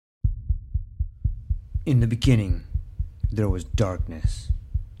In the beginning, there was darkness,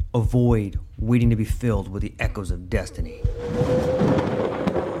 a void waiting to be filled with the echoes of destiny.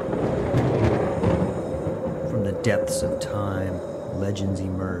 From the depths of time, legends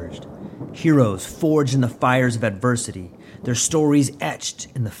emerged. Heroes forged in the fires of adversity, their stories etched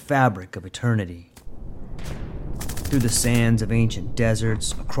in the fabric of eternity. Through the sands of ancient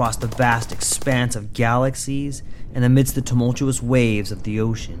deserts, across the vast expanse of galaxies, and amidst the tumultuous waves of the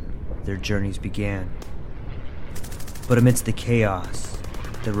ocean, their journeys began. But amidst the chaos,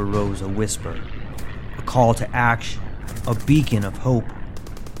 there arose a whisper, a call to action, a beacon of hope.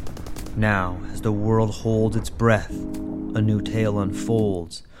 Now, as the world holds its breath, a new tale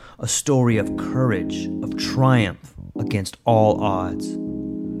unfolds, a story of courage, of triumph against all odds.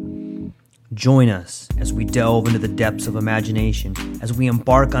 Join us as we delve into the depths of imagination, as we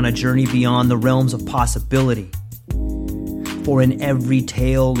embark on a journey beyond the realms of possibility. For in every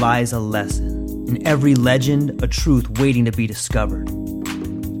tale lies a lesson, in every legend a truth waiting to be discovered.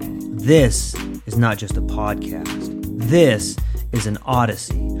 This is not just a podcast. This is an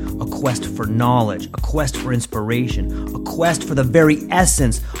odyssey, a quest for knowledge, a quest for inspiration, a quest for the very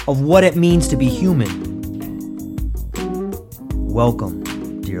essence of what it means to be human.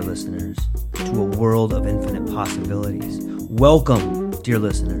 Welcome, dear listeners, to a world of infinite possibilities. Welcome, dear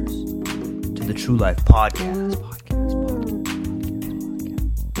listeners, to the True Life Podcast.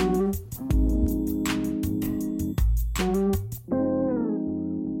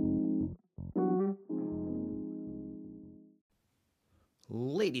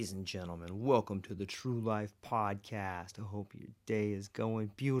 Ladies and gentlemen, welcome to the True Life Podcast. I hope your day is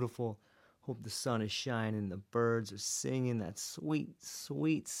going beautiful. Hope the sun is shining, the birds are singing that sweet,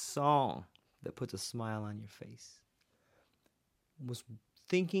 sweet song that puts a smile on your face. I was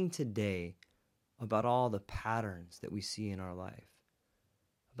thinking today about all the patterns that we see in our life,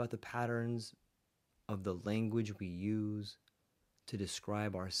 about the patterns of the language we use to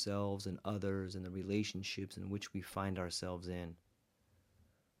describe ourselves and others and the relationships in which we find ourselves in.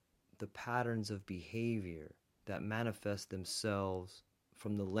 The patterns of behavior that manifest themselves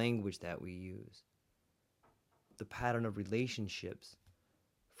from the language that we use. The pattern of relationships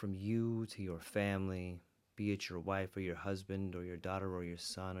from you to your family, be it your wife or your husband or your daughter or your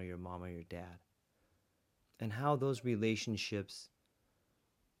son or your mom or your dad. And how those relationships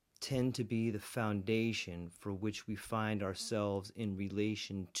tend to be the foundation for which we find ourselves in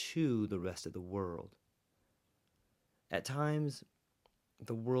relation to the rest of the world. At times,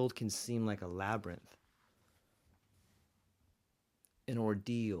 the world can seem like a labyrinth, an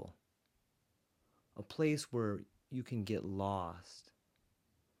ordeal, a place where you can get lost,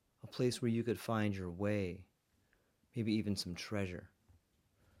 a place where you could find your way, maybe even some treasure.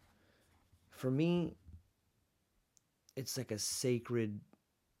 For me, it's like a sacred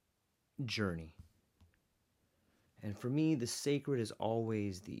journey. And for me, the sacred is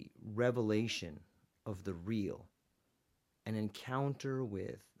always the revelation of the real. An encounter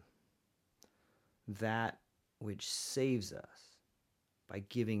with that which saves us by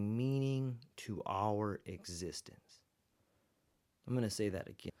giving meaning to our existence. I'm going to say that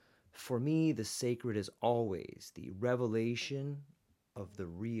again. For me, the sacred is always the revelation of the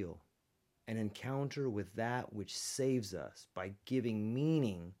real, an encounter with that which saves us by giving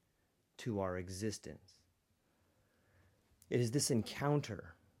meaning to our existence. It is this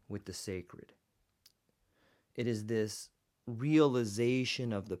encounter with the sacred. It is this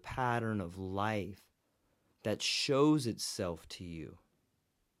realization of the pattern of life that shows itself to you.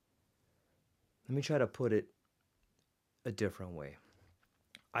 Let me try to put it a different way.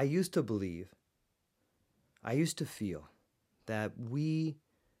 I used to feel that me,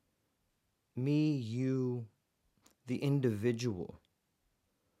 you, the individual,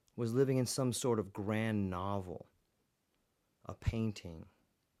 was living in some sort of grand novel, a painting,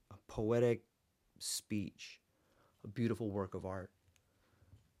 a poetic speech, a beautiful work of art.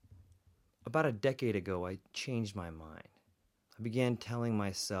 About a decade ago, I changed my mind. I began telling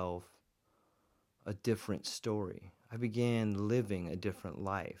myself a different story. I began living a different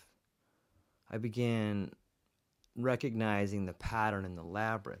life. I began recognizing the pattern in the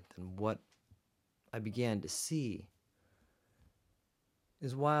labyrinth, and what I began to see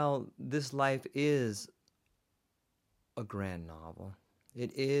is while this life is a grand novel,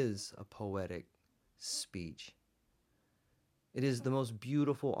 it is a poetic speech. It is the most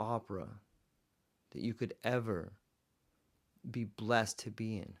beautiful opera that you could ever be blessed to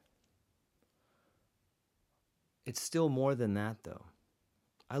be in. It's still more than that, though.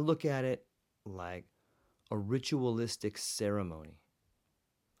 I look at it like a ritualistic ceremony.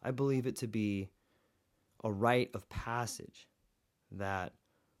 I believe it to be a rite of passage that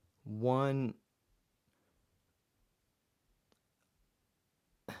one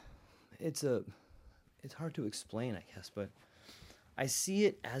it's hard to explain, I guess, but I see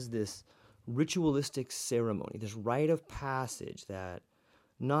it as this ritualistic ceremony, this rite of passage that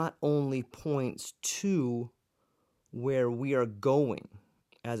not only points to where we are going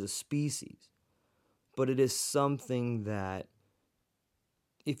as a species, but it is something that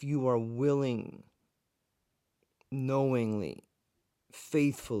if you are willing, knowingly,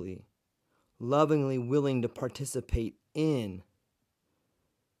 faithfully, lovingly willing to participate in,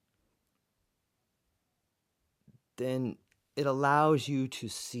 then it allows you to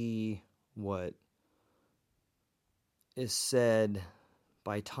see what is said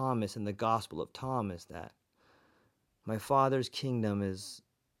by Thomas in the Gospel of Thomas, that my Father's kingdom is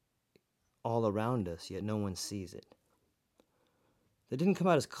all around us, yet no one sees it. That didn't come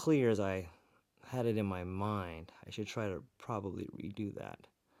out as clear as I had it in my mind. I should try to probably redo that.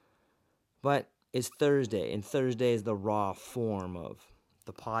 But it's Thursday, and Thursday is the raw form of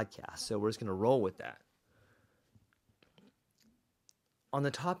the podcast, so we're just going to roll with that. On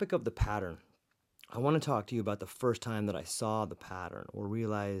the topic of the pattern, I want to talk to you about the first time that I saw the pattern or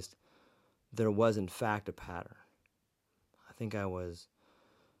realized there was in fact a pattern. I think I was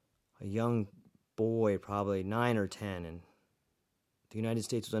a young boy, probably 9 or 10, and the United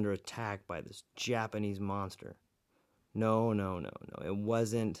States was under attack by this Japanese monster. No. It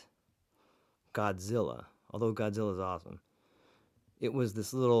wasn't Godzilla, although Godzilla is awesome. It was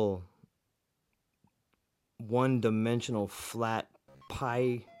this little one-dimensional flat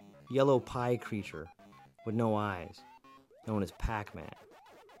yellow pie creature with no eyes, known as Pac-Man.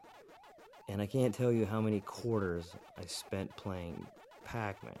 And I can't tell you how many quarters I spent playing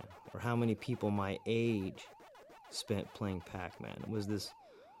Pac-Man, or how many people my age spent playing Pac-Man. It was this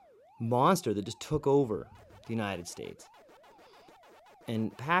monster that just took over the United States.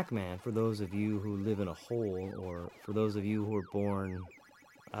 And Pac-Man, for those of you who live in a hole, or for those of you who were born,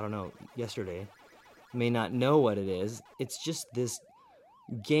 I don't know, yesterday, may not know what it is. It's just this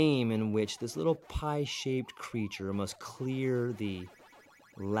game in which this little pie-shaped creature must clear the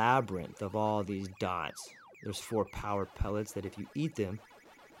labyrinth of all these dots. There's 4 power pellets that if you eat them,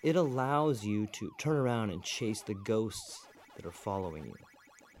 it allows you to turn around and chase the ghosts that are following you.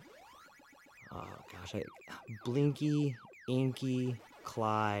 Oh gosh, Blinky, Inky,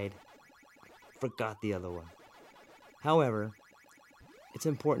 Clyde, forgot the other one. However, it's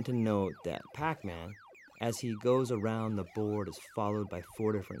important to note that Pac-Man, as he goes around the board, is followed by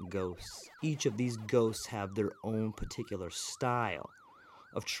 4 different ghosts. Each of these ghosts have their own particular style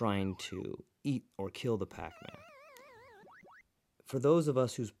of trying to eat or kill the Pac-Man. For those of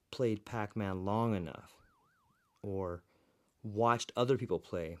us who's played Pac-Man long enough, or watched other people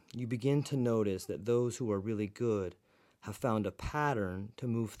play, you begin to notice that those who are really good have found a pattern to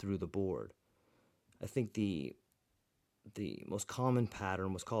move through the board. I think the most common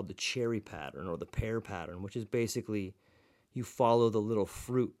pattern was called the cherry pattern or the pear pattern, which is basically you follow the little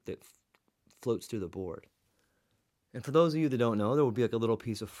fruit that floats through the board. And for those of you that don't know, there would be like a little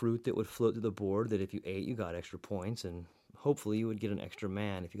piece of fruit that would float through the board that if you ate, you got extra points, and hopefully you would get an extra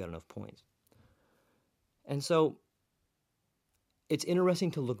man if you got enough points. And so it's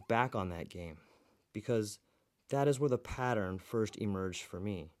interesting to look back on that game, because that is where the pattern first emerged for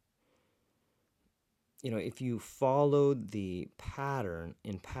me. You know, if you followed the pattern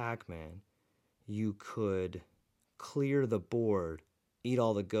in Pac-Man, you could clear the board, eat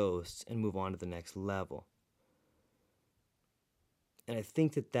all the ghosts, and move on to the next level. And I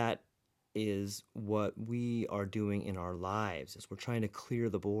think that is what we are doing in our lives, is we're trying to clear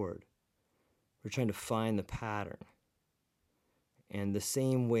the board. We're trying to find the pattern. And the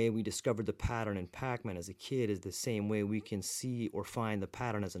same way we discovered the pattern in Pac-Man as a kid is the same way we can see or find the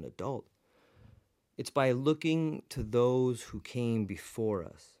pattern as an adult. It's by looking to those who came before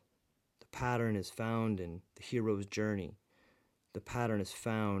us. The pattern is found in the hero's journey. The pattern is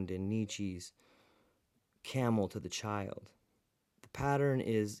found in Nietzsche's Camel to the Child. The pattern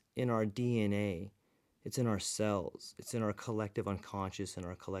is in our DNA. It's in our cells. It's in our collective unconscious and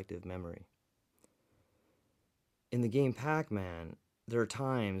our collective memory. In the game Pac-Man, there are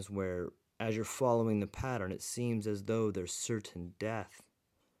times where, as you're following the pattern, it seems as though there's certain death.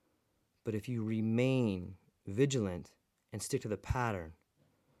 But if you remain vigilant and stick to the pattern,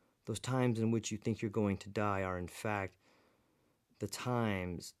 those times in which you think you're going to die are in fact the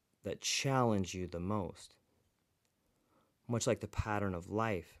times that challenge you the most. Much like the pattern of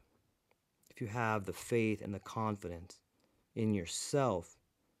life, if you have the faith and the confidence in yourself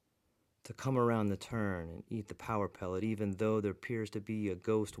to come around the turn and eat the power pellet, even though there appears to be a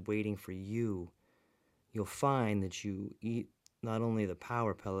ghost waiting for you, you'll find that you eat not only the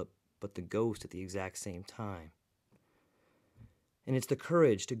power pellet, but the ghost at the exact same time. And it's the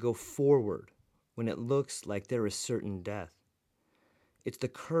courage to go forward when it looks like there is certain death. It's the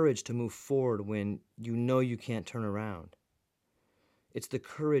courage to move forward when you know you can't turn around. It's the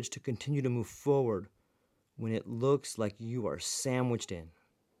courage to continue to move forward when it looks like you are sandwiched in.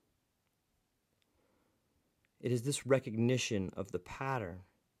 It is this recognition of the pattern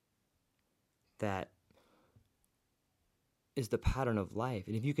that is the pattern of life.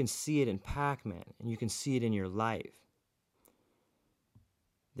 And if you can see it in Pac-Man and you can see it in your life,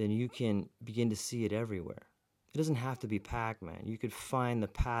 then you can begin to see it everywhere. It doesn't have to be Pac-Man. You could find the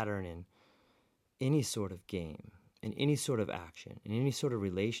pattern in any sort of game, in any sort of action, in any sort of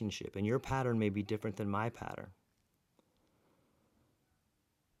relationship. And your pattern may be different than my pattern.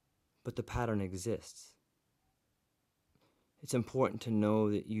 But the pattern exists. It's important to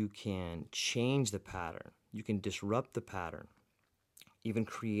know that you can change the pattern. You can disrupt the pattern, even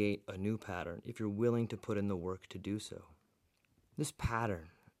create a new pattern if you're willing to put in the work to do so. This pattern,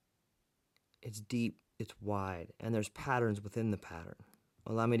 it's deep, it's wide, and there's patterns within the pattern.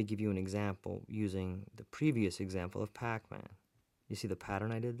 Allow me to give you an example using the previous example of Pac-Man. You see the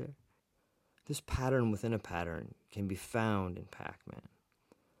pattern I did there? This pattern within a pattern can be found in Pac-Man.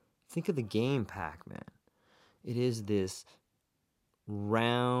 Think of the game Pac-Man. It is this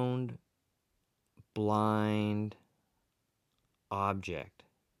round, blind object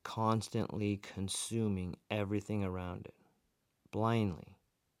constantly consuming everything around it. Blindly.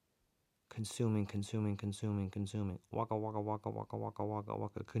 Consuming. Waka, waka, waka, waka, waka, waka,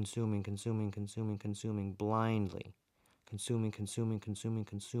 waka. Consuming. Blindly. Consuming. Blindly. Consuming.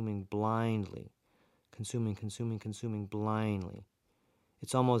 Blindly.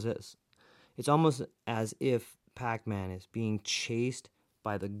 It's almost as if Pac-Man is being chased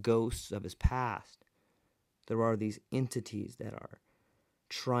by the ghosts of his past. There are these entities that are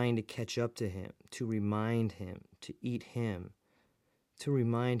trying to catch up to him, to remind him, to eat him, to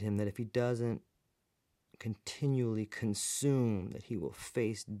remind him that if he doesn't continually consume, that he will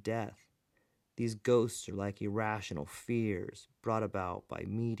face death. These ghosts are like irrational fears brought about by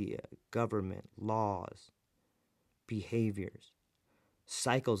media, government, laws, behaviors,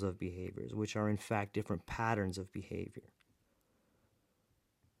 cycles of behaviors, which are in fact different patterns of behavior.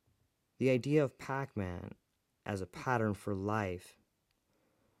 The idea of Pac-Man as a pattern for life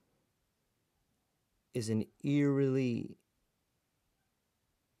is an eerily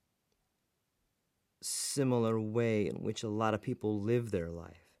similar way in which a lot of people live their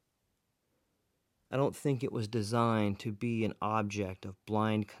life. I don't think it was designed to be an object of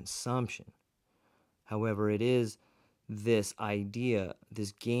blind consumption. However, it is this idea,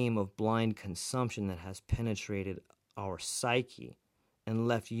 this game of blind consumption that has penetrated our psyche and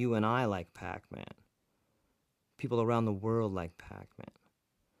left you and I like Pac-Man. People around the world like Pac-Man.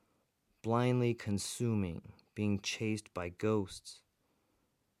 Blindly consuming, being chased by ghosts,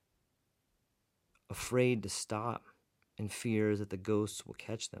 afraid to stop in fears that the ghosts will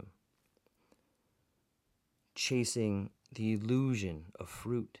catch them, chasing the illusion of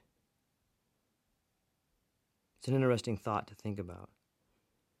fruit. It's an interesting thought to think about.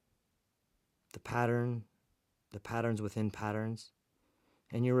 The pattern, the patterns within patterns,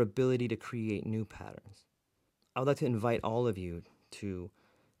 and your ability to create new patterns. I would like to invite all of you to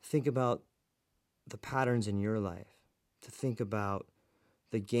think about the patterns in your life, to think about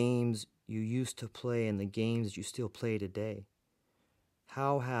the games you used to play and the games that you still play today.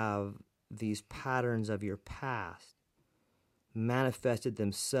 How have these patterns of your past manifested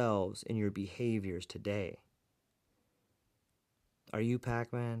themselves in your behaviors today? Are you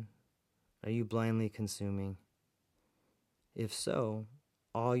Pac-Man? Are you blindly consuming? If so,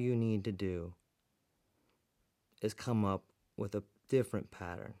 all you need to do is come up with a different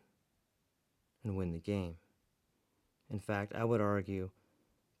pattern and win the game. In fact, I would argue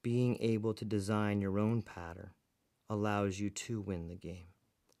being able to design your own pattern allows you to win the game.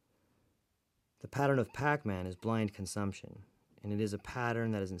 The pattern of Pac-Man is blind consumption, and it is a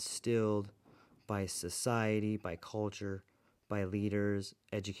pattern that is instilled by society, by culture, by leaders,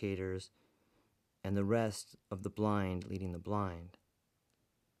 educators, and the rest of the blind leading the blind.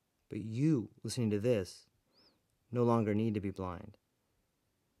 But you, listening to this, no longer need to be blind.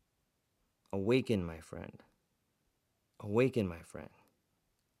 Awaken, my friend. Awaken, my friend.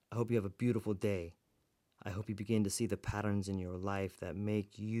 I hope you have a beautiful day. I hope you begin to see the patterns in your life that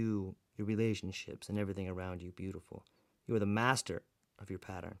make you, your relationships, and everything around you beautiful. You are the master of your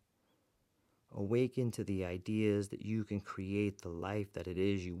pattern. Awaken to the ideas that you can create the life that it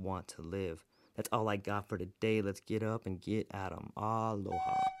is you want to live. That's all I got for today. Let's get up and get at 'em.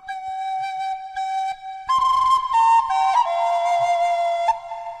 Aloha.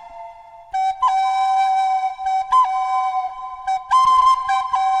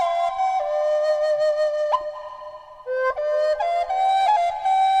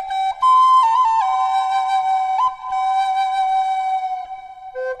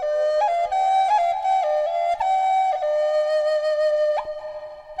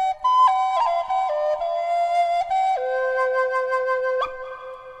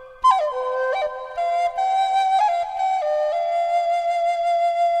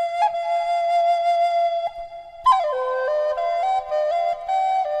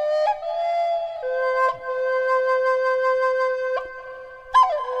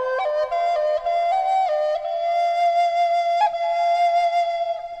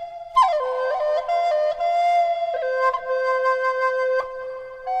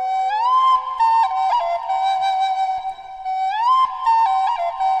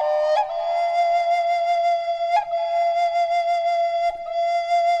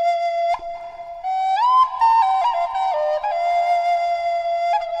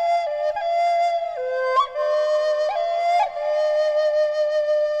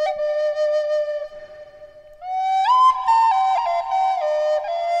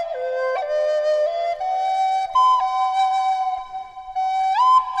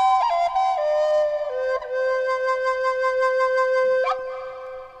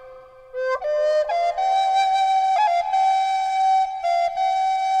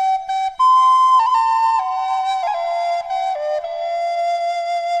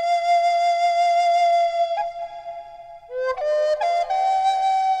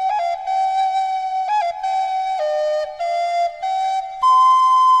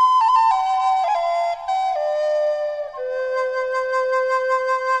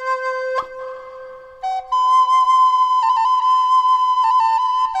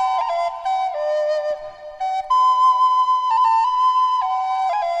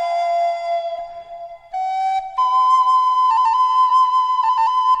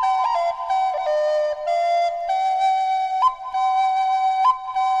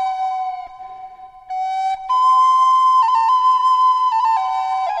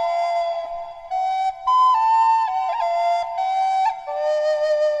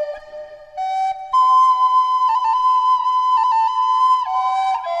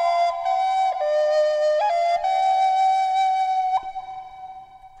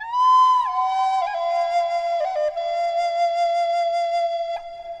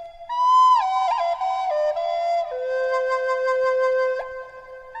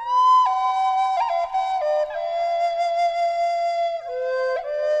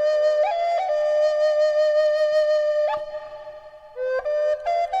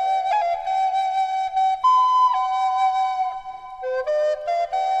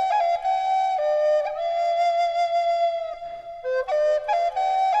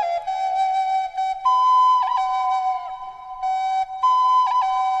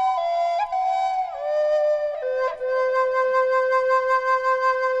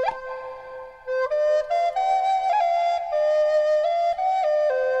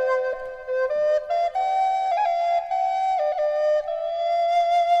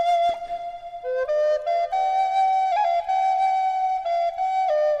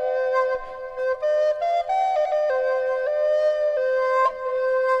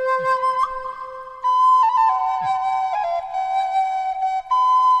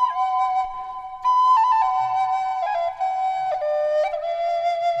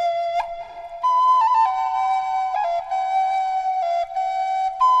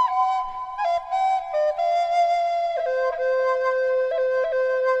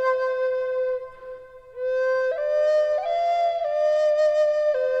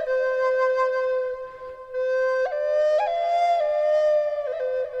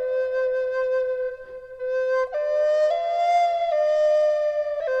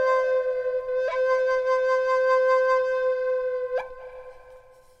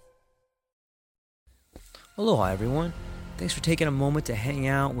 Aloha, everyone. Thanks for taking a moment to hang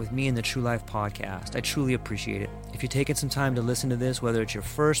out with me in the True Life Podcast. I truly appreciate it. If you're taking some time to listen to this, whether it's your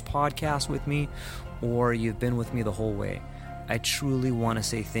first podcast with me or you've been with me the whole way, I truly want to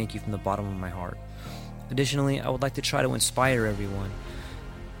say thank you from the bottom of my heart. Additionally, I would like to try to inspire everyone.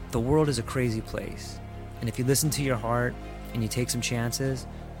 The world is a crazy place, and if you listen to your heart and you take some chances,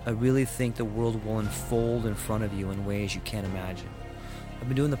 I really think the world will unfold in front of you in ways you can't imagine. I've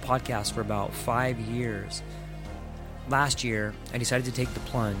been doing the podcast for about 5 years. Last year, I decided to take the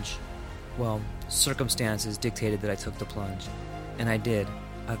plunge. Well, circumstances dictated that I took the plunge, and I did.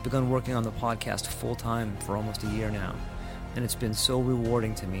 I've begun working on the podcast full-time for almost a year now, and it's been so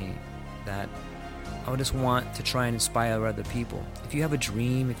rewarding to me that I would just want to try and inspire other people. If you have a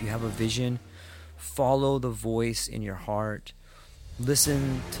dream, if you have a vision, follow the voice in your heart,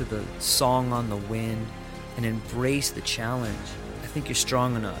 listen to the song on the wind, and embrace the challenge. I think you're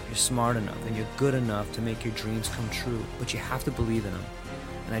strong enough, you're smart enough, and you're good enough to make your dreams come true, but you have to believe in them.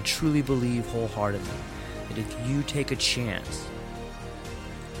 And I truly believe wholeheartedly that if you take a chance,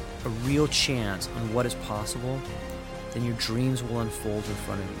 a real chance on what is possible, then your dreams will unfold in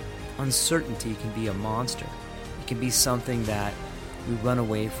front of you. Uncertainty can be a monster. It can be something that we run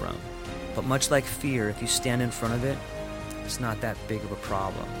away from. But much like fear, if you stand in front of it, it's not that big of a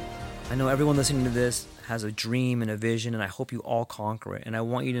problem. I know everyone listening to this has a dream and a vision, and I hope you all conquer it. And I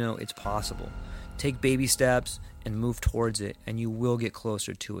want you to know it's possible. Take baby steps and move towards it, and you will get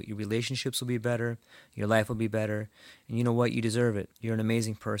closer to it. Your relationships will be better. Your life will be better. And you know what? You deserve it. You're an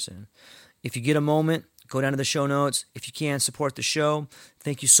amazing person. If you get a moment, go down to the show notes. If you can, support the show.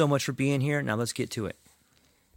 Thank you so much for being here. Now let's get to it.